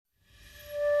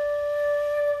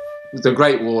The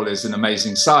Great Wall is an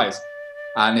amazing sight,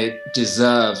 and it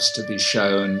deserves to be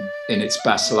shown in its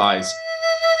best light.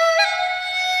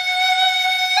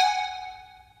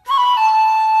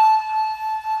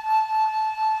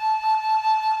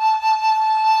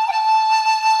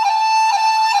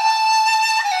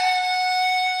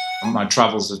 My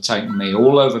travels have taken me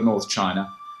all over North China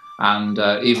and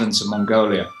even to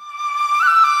Mongolia.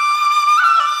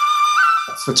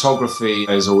 Photography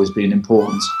has always been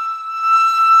important.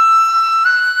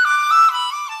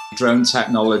 Drone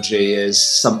technology is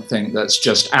something that's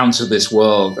just out of this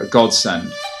world, a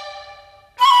godsend.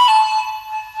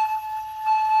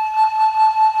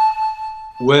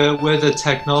 We're the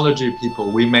technology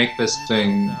people. We make this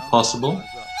thing possible.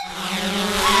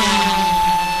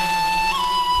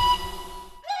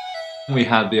 We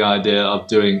had the idea of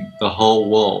doing the whole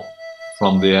wall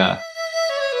from the air.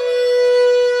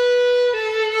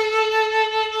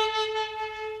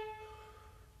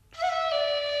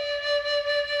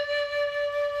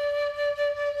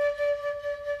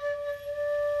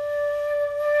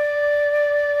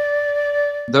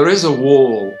 There is a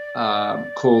wall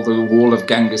called the Wall of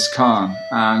Genghis Khan,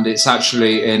 and it's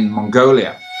actually in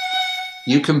Mongolia.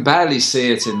 You can barely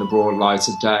see it in the broad light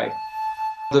of day.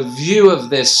 The view of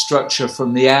this structure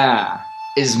from the air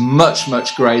is much,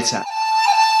 much greater.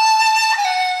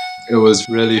 It was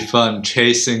really fun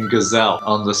chasing gazelle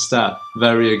on the steppe,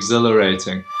 very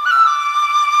exhilarating.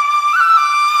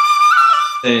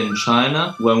 In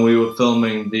China, when we were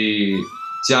filming the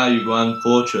Jiayuguan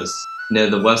fortress near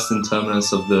the western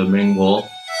terminus of the Ming Wall,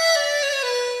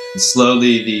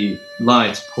 slowly the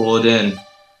light poured in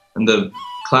and the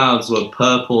clouds were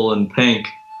purple and pink.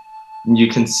 And you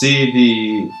can see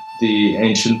the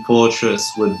ancient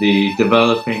fortress with the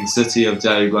developing city of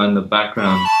Jiayuguan in the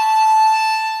background.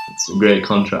 It's a great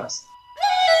contrast.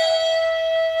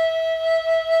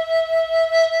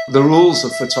 The rules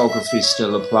of photography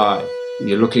still apply.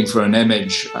 You're looking for an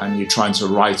image and you're trying to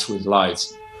write with light,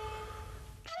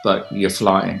 but you're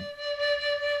flying.